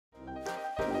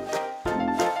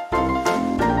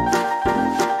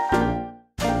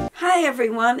Hi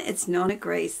everyone, it's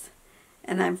NonnaGrace,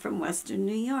 and I'm from Western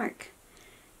New York.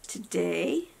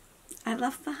 Today, I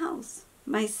left the house.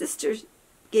 My sister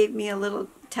gave me a little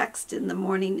text in the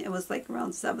morning. It was like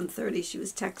around 7:30. She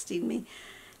was texting me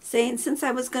saying since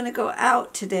I was going to go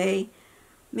out today,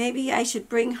 maybe I should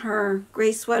bring her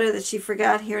gray sweater that she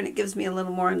forgot here, and it gives me a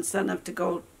little more incentive to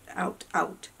go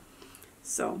out.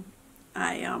 So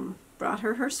I brought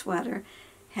her sweater,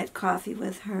 had coffee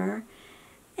with her,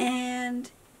 and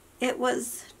it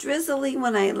was drizzly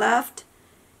when I left,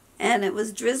 and it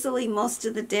was drizzly most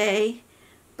of the day.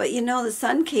 But you know, the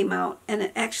sun came out, and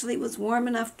it actually was warm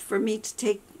enough for me to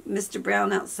take Mr.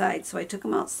 Brown outside. So I took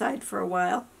him outside for a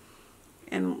while.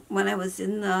 And when I was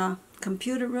in the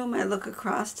computer room, I look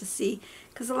across to see,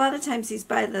 because a lot of times he's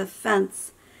by the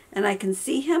fence, and I can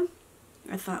see him.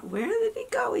 I thought, where did he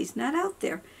go? He's not out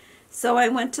there. So I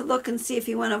went to look and see if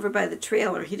he went over by the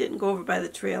trailer. He didn't go over by the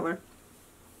trailer.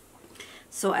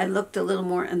 So I looked a little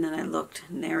more, and then I looked,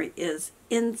 and there he is,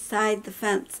 inside the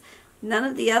fence. None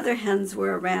of the other hens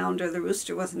were around, or the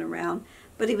rooster wasn't around,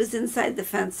 but he was inside the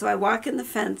fence. So I walked in the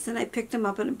fence, and I picked him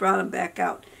up and brought him back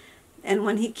out. And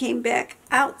when he came back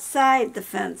outside the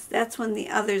fence, that's when the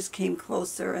others came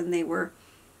closer, and they were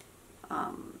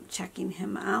checking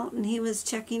him out, and he was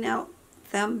checking out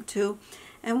them too.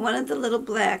 And one of the little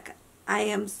black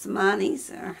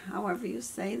Samanis, or however you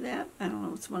say that, I don't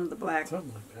know, it's one of the black,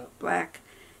 something like that, black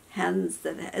hens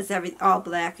that is all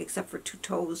black except for 2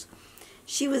 toes.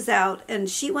 She was out, and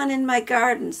she went in my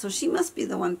garden, so she must be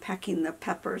the one pecking the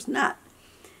peppers, not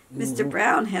Mr.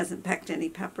 Brown hasn't pecked any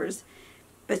peppers,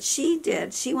 but she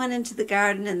did. She went into the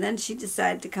garden, and then she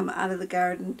decided to come out of the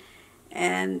garden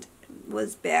and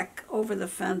was back over the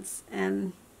fence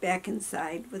and back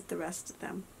inside with the rest of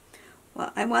them.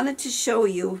 Well, I wanted to show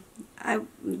you,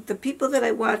 the people that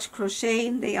I watch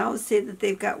crocheting, they always say that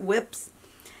they've got whips.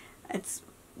 It's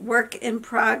work in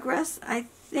progress, I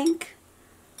think.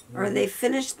 Or they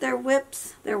finished their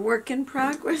whips, their work in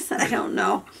progress, I don't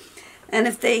know. And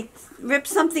if they rip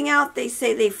something out, they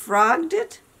say they frogged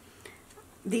it.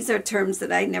 These are terms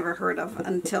that I never heard of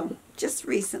until just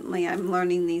recently. I'm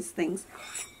learning these things.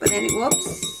 But anyway,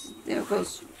 whoops, there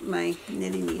goes my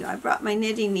knitting needle. I brought my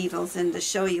knitting needles in to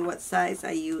show you what size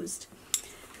I used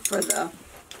for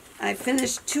I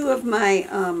finished 2 of my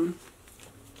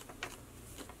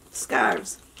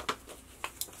scarves.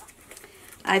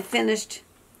 I finished,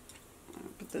 I'll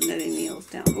put the knitting needles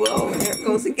down. Whoa, there it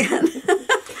goes again.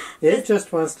 It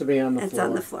just wants to be on the floor. It's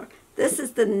on the floor. This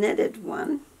is the knitted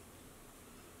one.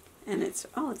 And it's,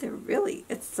 oh, they're really,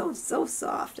 it's so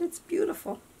soft. It's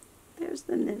beautiful. There's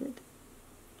the knitted.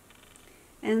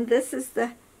 And this is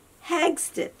the hag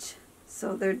stitch.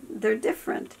 So they're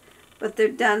different, but they're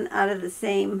done out of the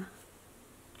same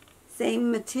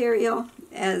material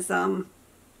as,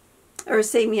 or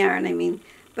same yarn, I mean.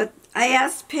 But I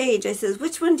asked Paige, I says,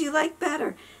 which one do you like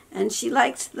better? And she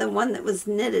liked the one that was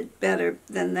knitted better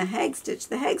than the hag stitch.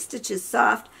 The hag stitch is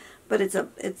soft, but it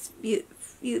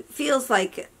feels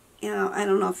like, you know, I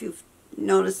don't know if you've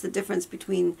noticed the difference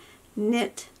between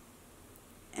knit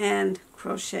and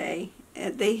crochet.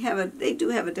 They do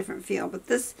have a different feel, but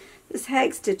this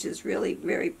hag stitch is really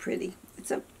very pretty.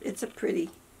 It's pretty,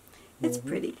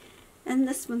 and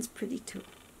this one's pretty too.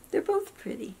 They're both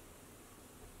pretty,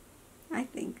 I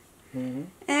think.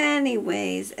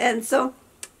 Anyways, and so,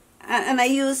 and I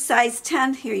use size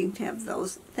 10. Here, you can have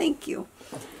those. Thank you.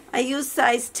 I use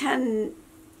size 10.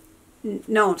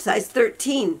 No, size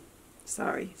 13.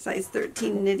 Sorry, size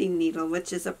 13 knitting needle,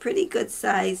 which is a pretty good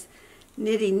size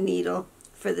knitting needle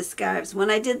for the scarves. When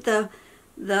I did the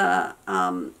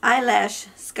eyelash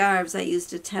scarves, I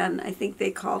used a 10. I think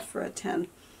they called for a 10.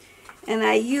 And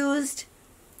I used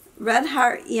Red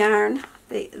Heart yarn.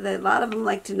 A lot of them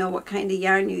like to know what kind of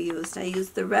yarn you used. I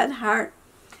used the Red Heart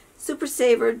Super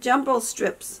Saver Jumbo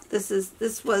Strips. This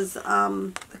was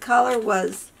the color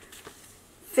was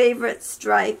Favorite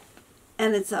Stripe,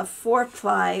 and it's a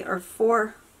 4-ply or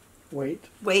 4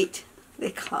 weight they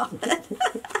call it.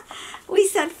 We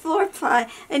said 4-ply.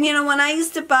 And you know, when I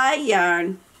used to buy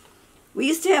yarn, we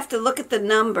used to have to look at the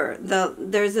number.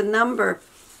 There's a number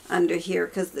under here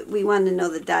because we wanted to know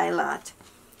the dye lot.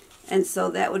 And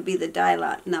so that would be the dye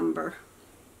lot number.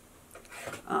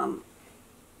 Or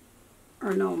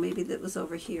no, maybe that was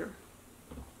over here.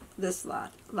 This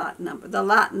lot number, the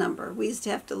lot number. We used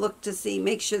to have to look to see,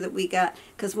 make sure that we got,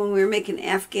 because when we were making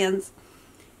Afghans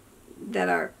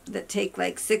that take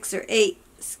like 6 or 8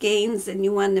 skeins, and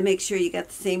you wanted to make sure you got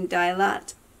the same dye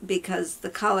lot, because the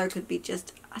color could be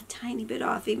just a tiny bit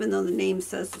off, even though the name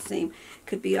says the same,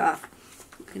 could be off.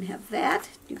 You can have that.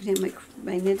 You can have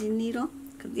my knitting needle,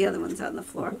 because the other one's on the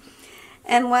floor.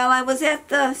 And while I was at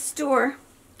the store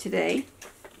today,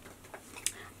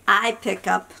 I pick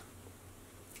up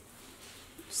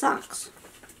socks.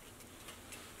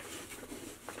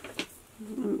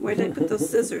 Where did I put those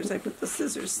scissors? I put the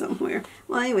scissors somewhere.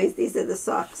 Well, anyways, these are the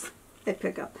socks I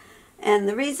pick up. And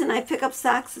the reason I pick up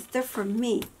socks is they're for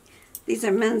me. These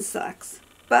are men's socks.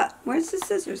 But where's the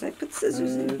scissors? I put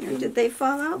scissors in here. Did they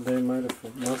fall out? They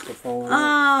must have fallen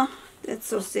out. Oh, that's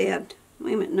so sad.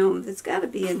 Wait a minute. No, it's got to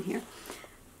be in here.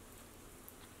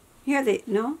 Here they,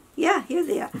 no? Yeah, here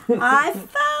they are. I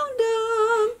found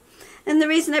them. And the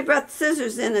reason I brought the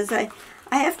scissors in is I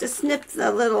have to snip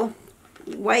the little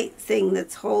white thing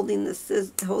that's holding the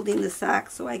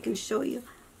sock so I can show you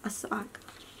a sock.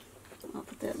 I'll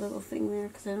put that little thing there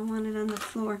because I don't want it on the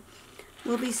floor.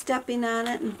 We'll be stepping on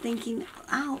it and thinking,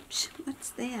 ouch, what's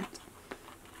that?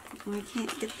 Oh, I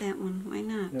can't get that one. Why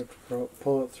not? You have to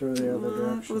pull it through the other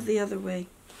direction. I'll go the other way.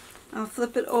 I'll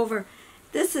flip it over.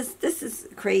 This is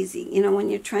crazy. You know, when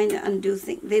you're trying to undo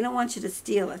things, they don't want you to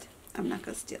steal it. I'm not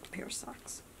going to steal a pair of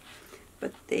socks.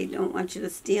 But they don't want you to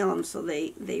steal them, so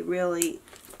they really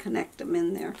connect them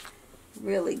in there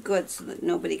really good so that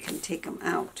nobody can take them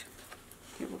out.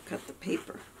 Here, we'll cut the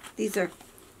paper. These are,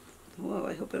 whoa,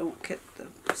 I hope I don't cut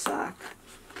the sock.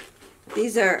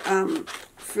 These are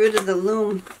Fruit of the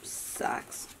Loom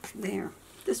socks. There.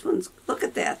 This one's, look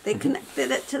at that. They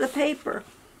connected it to the paper.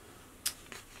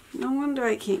 No wonder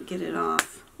I can't get it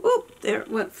off. Oop, there it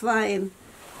went flying.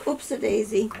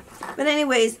 Oops-a-daisy. But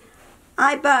anyways,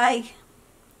 I buy,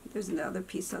 there's another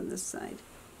piece on this side.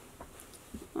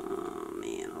 Oh,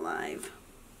 man, alive.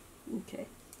 Okay.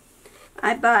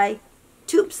 I buy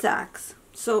tube socks.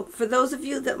 So for those of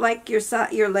you that like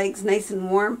your legs nice and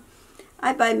warm,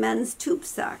 I buy men's tube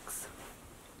socks.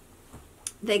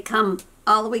 They come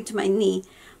all the way to my knee,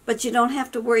 but you don't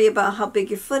have to worry about how big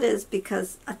your foot is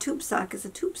because a tube sock is a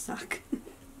tube sock.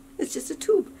 It's just a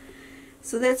tube.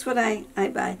 So that's what I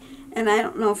buy. And I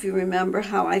don't know if you remember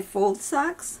how I fold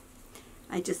socks.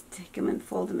 I just take them and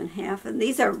fold them in half. And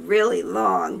these are really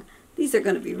long. These are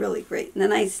going to be really great. And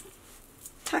then I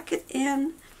tuck it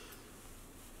in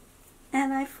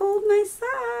and I fold my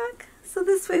sock. So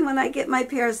this way when I get my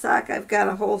pair of sock, I've got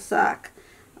a whole sock.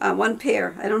 One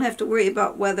pair. I don't have to worry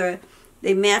about whether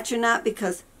they match or not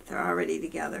because they're already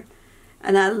together.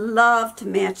 And I love to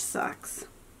match socks.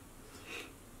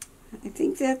 I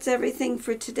think that's everything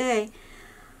for today.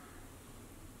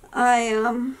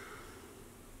 I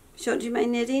showed you my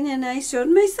knitting and I showed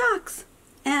my socks.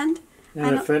 And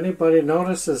if anybody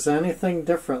notices anything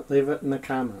different, leave it in the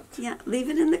comments. Yeah, leave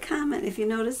it in the comment if you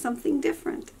notice something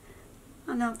different.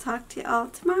 And I'll talk to you all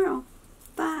tomorrow.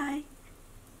 Bye.